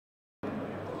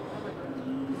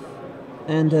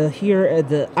and here at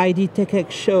the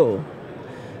IDTechEx show.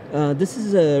 This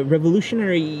is a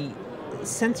revolutionary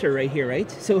sensor right here, right?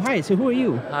 So hi, so who are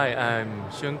you? Hi, I'm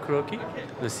Shun Kuroki,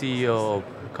 the CEO of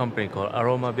a company called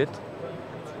Aroma Bit.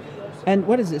 And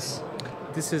what is this?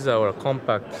 This is our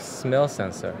compact smell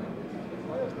sensor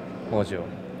module.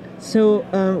 So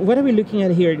what are we looking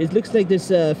at here? It looks like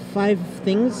there's 5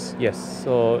 things. Yes,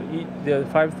 so the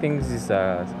 5 things is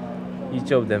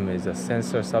each of them is a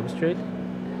sensor substrate,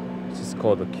 which is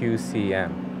called a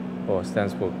QCM, or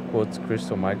stands for quartz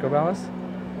crystal microbalance.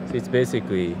 So it's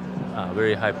basically a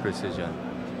very high precision,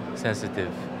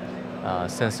 sensitive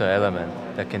sensor element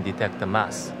that can detect the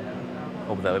mass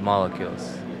of the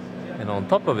molecules. And on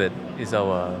top of it is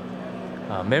our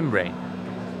membrane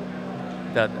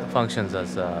that functions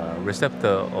as a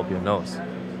receptor of your nose.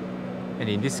 And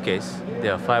in this case,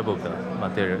 there are 5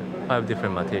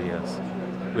 different materials,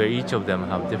 where each of them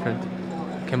have different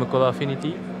chemical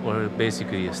affinity or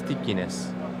basically a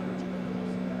stickiness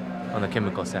on a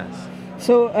chemical sense.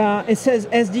 So it says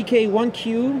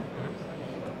SDK-1Q.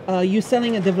 You're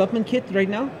selling a development kit right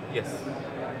now? Yes.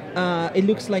 It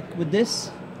looks like with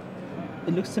this.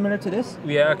 It looks similar to this?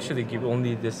 We actually give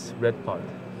only this red part.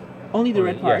 Only the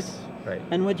red part? Yes, right.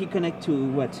 And what you connect to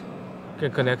what? You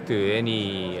can connect to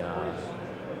any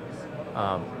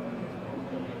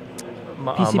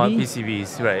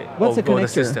PCBs, right? What's a connector? The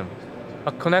system.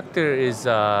 A connector is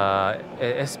a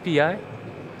SPI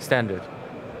standard,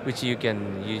 which you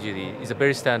can usually is a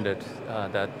very standard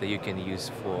that you can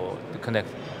use to connect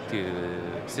to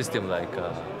system like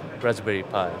Raspberry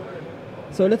Pi.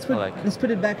 So let's put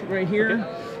it back right here.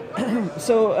 Okay.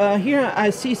 So here I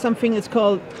see something that's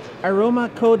called Aroma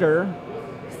Coder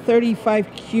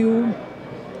 35Q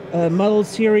model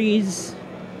series.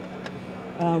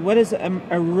 What is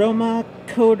Aroma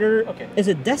Coder? Okay. Is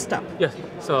it desktop? Yes.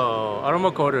 So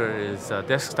Aroma Coder is a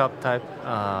desktop type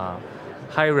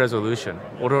high resolution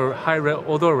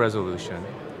odor resolution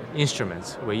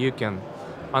instruments where you can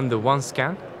under one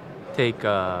scan take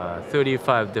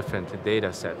 35 different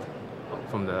data set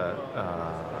from the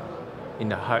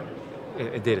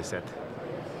data set.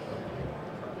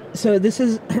 So this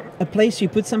is a place you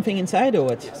put something inside, or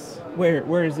what? Yes.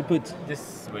 Where is it put? This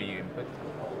is where you input.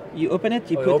 You open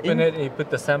it. You open it. You put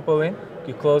the sample in.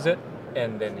 You close it,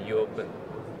 and then you open.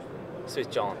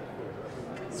 Switch on.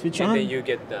 Switch on. And then you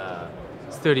get the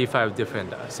 35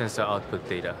 different sensor output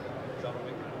data.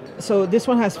 So this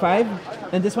one has 5,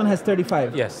 and this one has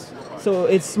 35. Yes. So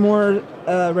it's more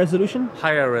resolution?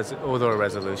 Higher odor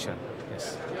resolution,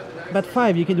 yes. But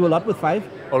 5, you can do a lot with 5?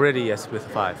 Already, yes, with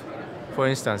 5. For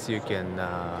instance, you can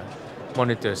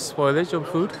monitor spoilage of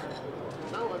food.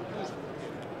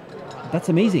 That's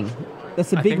amazing.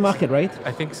 That's a big market, right?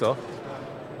 I think so.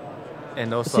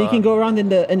 And also, so you can go around in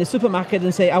the supermarket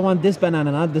and say, I want this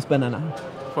banana, not this banana.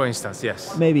 For instance,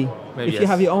 yes. Maybe if you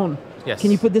have your own. Yes. Can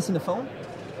you put this in the phone?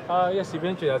 Yes,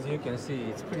 eventually, as you can see,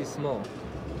 it's pretty small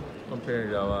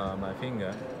compared to my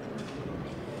finger.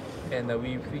 And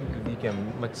we think we can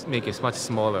make it much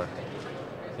smaller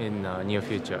in near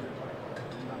future.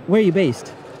 Where are you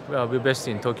based? Well, we're based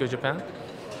in Tokyo, Japan.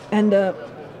 And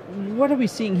what are we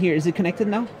seeing here? Is it connected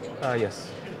now? Yes.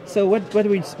 So what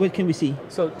can we see?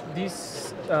 So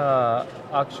this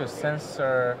actual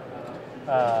sensor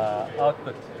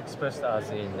output expressed as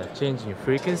in the change in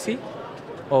frequency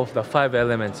of the 5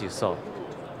 elements you saw.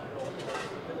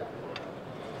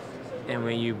 And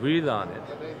when you breathe on it,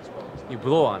 you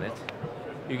blow on it,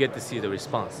 you get to see the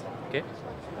response. Okay?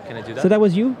 Can I do that? So that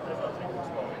was you?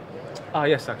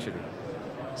 Yes, actually.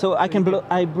 So I can blow.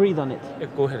 I breathe on it. Yeah,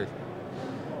 go ahead.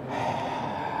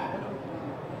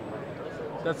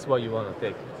 That's what you want to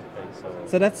take. Okay,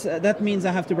 so that means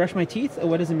I have to brush my teeth, or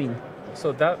what does it mean?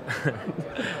 So that.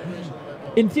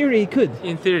 In theory, it could.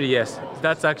 In theory, yes.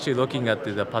 That's actually looking at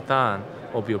the pattern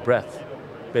of your breath,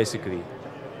 basically.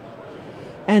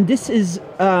 And this is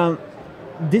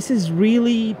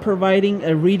really providing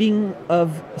a reading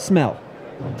of smell.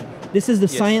 This is the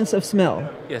science of smell.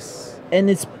 Yes. And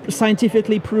it's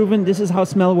scientifically proven this is how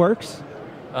smell works?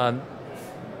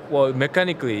 Well,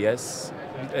 mechanically, yes.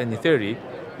 In theory,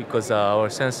 because our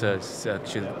sensors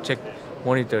actually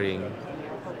monitoring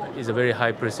is a very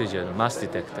high precision mass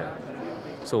detector.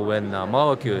 So when a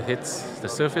molecule hits the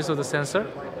surface of the sensor,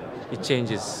 it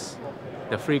changes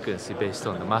the frequency based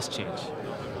on the mass change.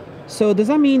 So does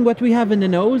that mean what we have in the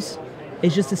nose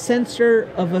is just a sensor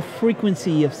of a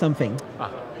frequency of something?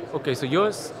 Okay, so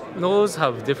your nose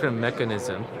have different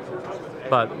mechanism,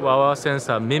 but our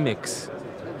sensor mimics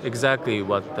exactly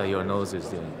what your nose is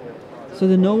doing. So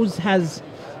the nose has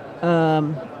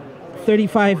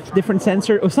 35 different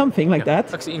sensors or something like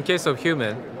that? Actually, in case of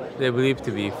human, they believe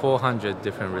to be 400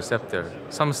 different receptors.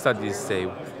 Some studies say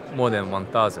more than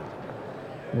 1,000.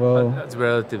 Whoa. That's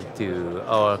relative to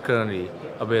our currently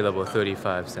available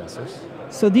 35 sensors.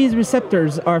 So these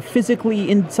receptors are physically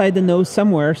inside the nose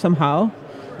somewhere, somehow,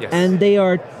 Yes. and they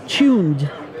are tuned,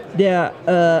 they're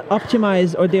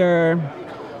optimized, or they're,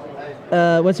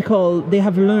 what's it called? They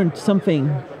have learned something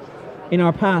in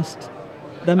our past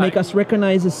that make us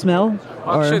recognize the smell?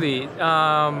 Or- Actually,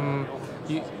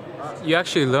 you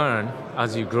actually learn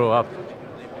as you grow up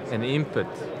and input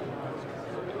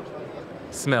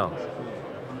smell,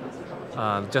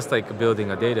 just like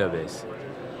building a database,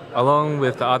 along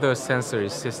with the other sensory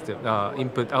system,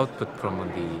 input-output from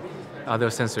the other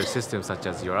sensory systems such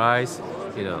as your eyes,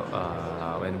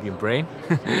 and your brain.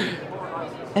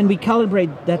 And we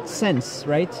calibrate that sense,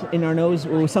 right, in our nose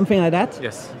or something like that?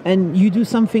 Yes. And you do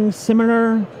something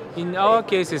similar? In our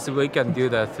cases, we can do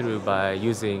that by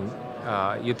utilizing,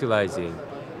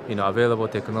 available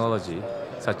technology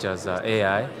such as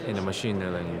AI and machine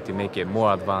learning to make it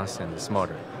more advanced and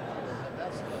smarter.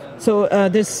 So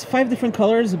there's 5 different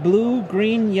colors: blue,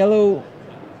 green, yellow,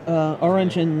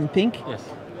 orange, and pink. Yes.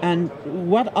 And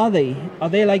what are they? Are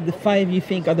they like the 5 you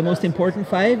think are the most important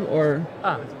 5, or?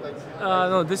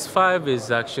 No, this 5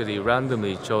 is actually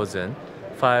randomly chosen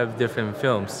 5 different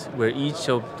films where each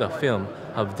of the film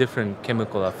have different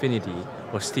chemical affinity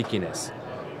or stickiness.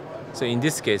 So in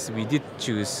this case, we did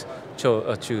choose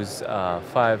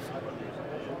 5,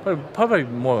 probably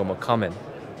more common,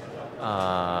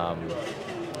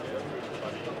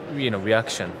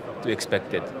 reaction to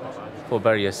expected for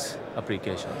various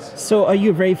applications. So are you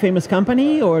a very famous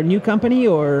company or new company,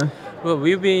 or? Well,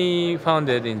 we've been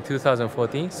founded in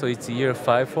 2014, so it's year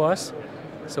 5 for us.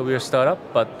 So we're a startup,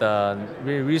 but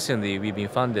very recently we've been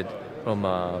funded from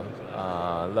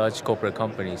large corporate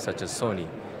companies such as Sony.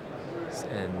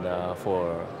 And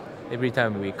for every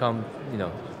time we come,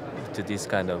 to these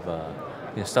kind of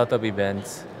startup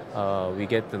events, we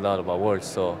get a lot of awards.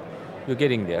 So we're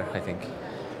getting there, I think.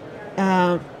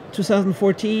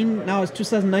 2014, now it's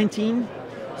 2019.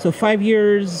 So 5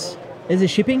 years, is it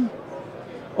shipping?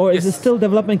 Or is it still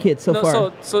development kit so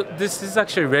far? So this is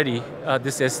actually ready.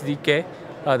 This SDK,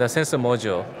 the sensor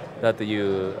module that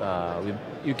you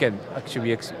can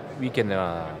actually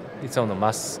it's on a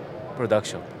mass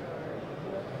production.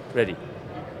 Ready.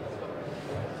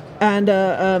 And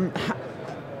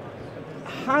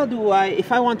how do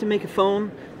if I want to make a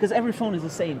phone, because every phone is the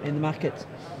same in the market,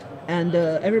 and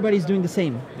everybody's doing the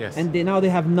same. Yes. And now they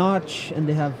have notch, and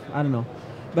they have, I don't know.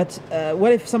 But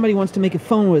what if somebody wants to make a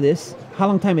phone with this? How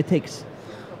long time it takes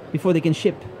before they can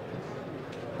ship?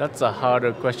 That's a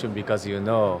harder question because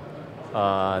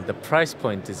the price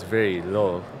point is very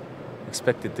low,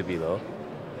 expected to be low,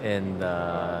 and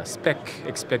spec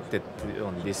expected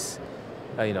on this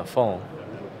phone,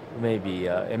 maybe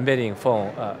embedding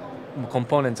phone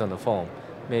components on the phone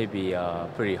may be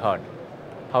pretty hard.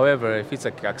 However, if it's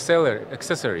like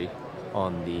accessory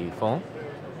on the phone,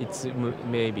 it's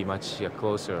maybe much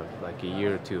closer, like a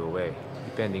year or 2 away,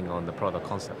 depending on the product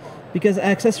concept. Because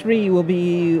accessory will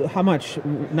be how much?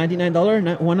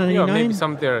 $99? $199? Maybe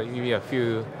somewhere, maybe a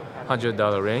few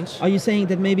 $100 range. Are you saying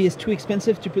that maybe it's too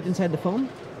expensive to put inside the phone?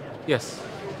 Yes,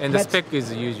 and the spec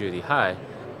is usually high,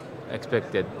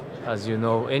 expected. As you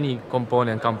know, any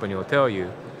component company will tell you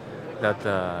that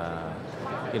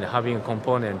having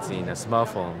components in a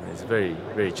smartphone is very,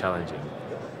 very challenging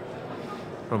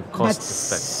from cost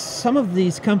perspective. Some of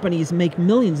these companies make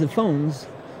millions of phones,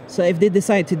 so if they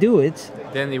decide to do it,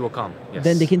 then it will come. Yes.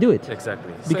 Then they can do it.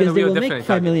 Exactly. Because so they will make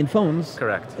 5 million phones.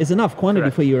 Correct. It's enough quantity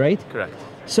Correct. for you, right? Correct.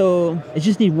 So it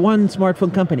just need one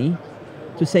smartphone company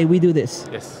to say we do this.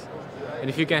 Yes. And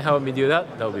if you can help me do that,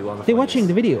 that would be wonderful. They're watching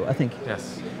the video, I think.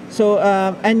 Yes. So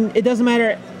and it doesn't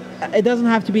matter. It doesn't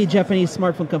have to be a Japanese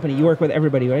smartphone company. You work with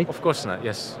everybody, right? Of course not.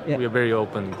 Yes. Yeah. We are a very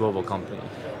open global company.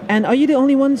 And are you the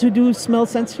only ones who do smell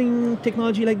sensing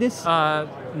technology like this?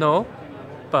 No,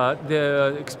 but there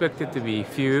are expected to be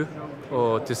few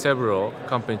or to several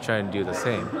companies trying to do the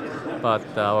same. But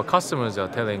our customers are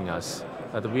telling us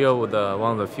that we are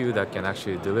one of the few that can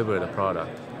actually deliver the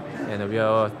product. And we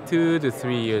are 2 to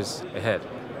 3 years ahead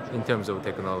in terms of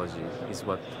technology is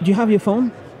what... Do you have your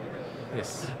phone?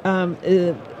 Yes.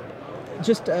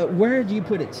 Where do you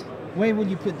put it? Where would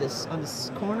you put this? On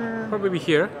this corner? Probably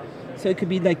here. So it could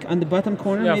be like on the bottom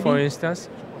corner, yeah, maybe? for instance.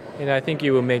 And I think it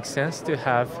will make sense to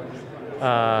have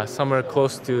somewhere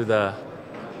close to the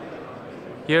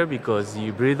here because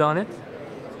you breathe on it.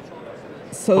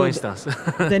 So for instance.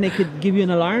 Then it could give you an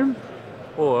alarm?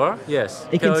 Or, yes,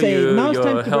 it can say, now it's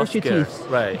time to brush your teeth.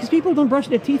 Right. Because people don't brush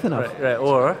their teeth enough. Right.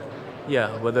 Or,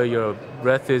 yeah, whether your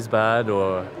breath is bad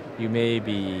or you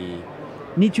maybe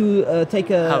Need to take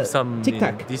a have some tic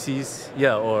tac. disease,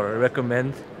 or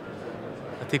recommend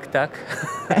a tic tac.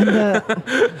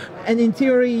 And in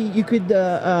theory, you could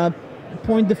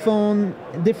point the phone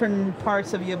different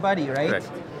parts of your body, right?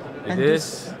 Correct. And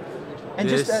This,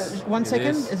 just 1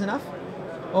 second is enough.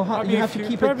 Or how you have to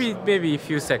keep probably it maybe a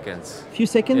few seconds. few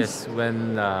seconds. Yes,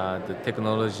 when the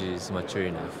technology is mature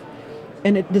enough.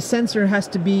 And the sensor has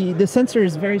to be. The sensor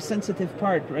is very sensitive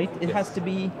part, right? It Yes. has to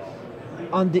be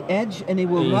on the edge, and it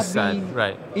will Inside, not be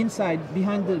right. inside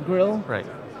behind the grill. Right.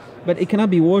 But it cannot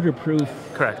be waterproof.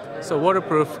 Correct. So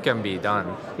waterproof can be done.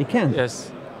 It can.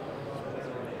 Yes.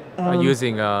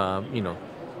 Using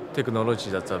technology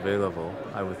that's available,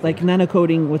 I would Like think. nano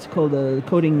coating. What's it called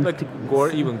coating? Like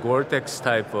even Gore-Tex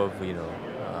type of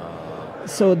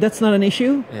So that's not an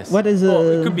issue. Yes. What is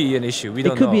it could be an issue. We don't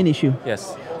know. It could be an issue Yes.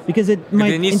 because it might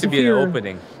There needs to be an interfere.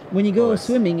 opening. When you go always.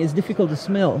 swimming, it's difficult to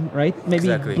smell, right? Maybe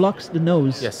Exactly. it blocks the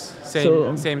nose. Yes.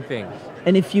 So- Same thing.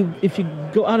 And if you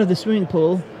go out of the swimming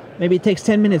pool, maybe it takes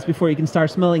 10 minutes before you can start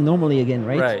smelling normally again,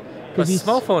 right? Right. But 'Cause you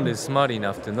small phone is smart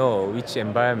enough to know which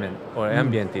environment or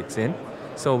ambient it's in.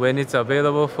 So when it's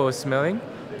available for smelling,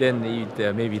 then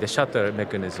maybe the shutter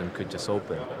mechanism could just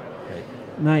open. Right.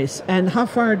 Nice. And how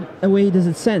far away does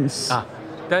it sense?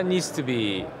 That needs to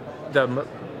be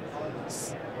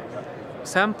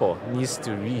sample needs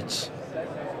to reach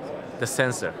the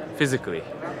sensor physically.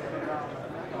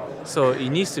 So it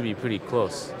needs to be pretty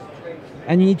close.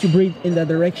 And you need to breathe in that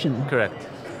direction. Correct.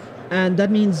 And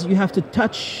that means you have to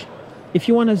touch. If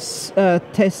you want to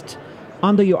test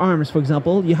under your arms, for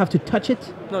example, you have to touch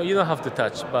it. No, you don't have to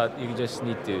touch, but you just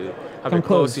need to have Come it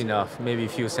close close. enough, maybe a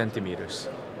few centimeters.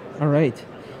 All right.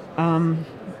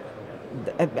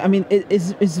 I mean,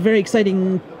 it's very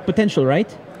exciting potential, right?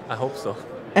 I hope so.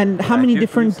 And how I many do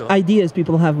different believe so. ideas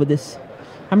people have with this?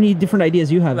 How many different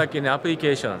ideas you have? Like in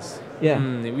applications. Yeah.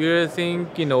 We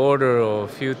think in order of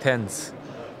a few tens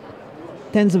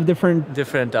Tens of different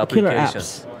different killer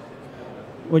applications.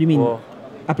 apps. What do you mean? Well,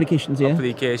 Applications, yeah?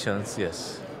 applications,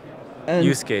 yes. And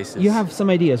Use cases. You have some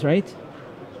ideas, right?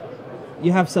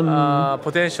 You have some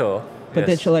potential.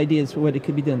 potential ideas for what it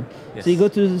could be done. Yes. So you go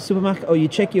to the supermarket, or you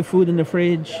check your food in the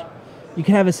fridge. You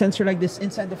can have a sensor like this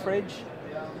inside the fridge,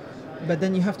 but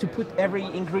then you have to put every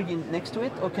ingredient next to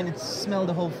it, or can it smell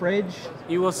the whole fridge?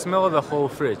 You will smell the whole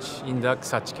fridge in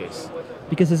such case.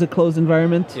 Because it's a closed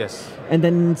environment. Yes. And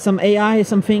then some AI,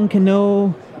 something can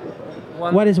know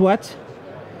what is what.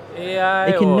 AI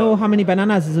It can or, know how many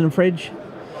bananas is in the fridge,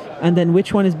 and then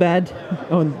which one is bad.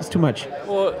 Oh, it's too much.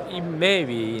 or it may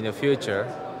be in the future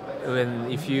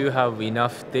if you have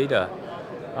enough data,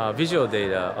 visual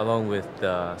data along with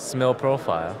the smell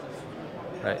profile,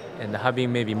 right? And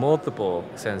having maybe multiple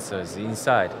sensors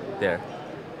inside there,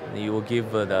 you will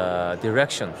give the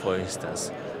direction, for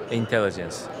instance,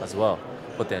 intelligence as well,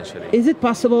 potentially. Is it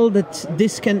possible that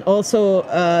this can also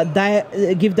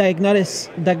give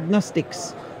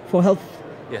diagnostics for health?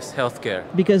 Yes, healthcare.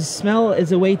 Because smell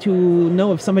is a way to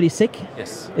know if somebody's sick.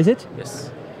 Yes. Is it?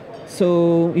 Yes.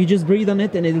 So you just breathe on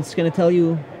it, and it's going to tell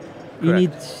you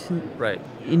Right.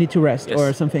 you need to rest Yes.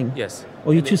 or something. Yes.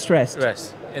 Or you're And too stressed.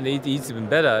 Rest. And it's even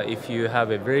better if you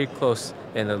have a very close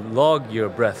and log your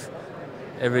breath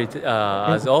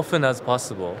as often as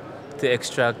possible to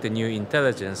extract the new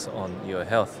intelligence on your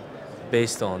health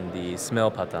based on the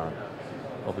smell pattern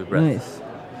of your breath.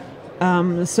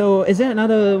 Nice. So is there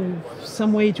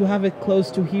some way to have it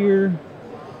close to here?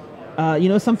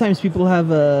 Sometimes people have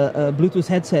Bluetooth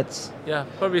headsets. Yeah,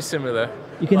 probably similar.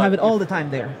 You can But have it all the time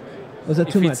there. Was that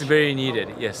if too much? it's very needed,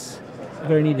 yes.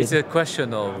 Very needed. It's a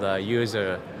question of the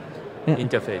user Yeah.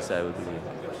 interface, I would believe.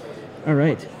 All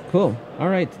right. Cool. All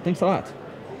right. Thanks a lot.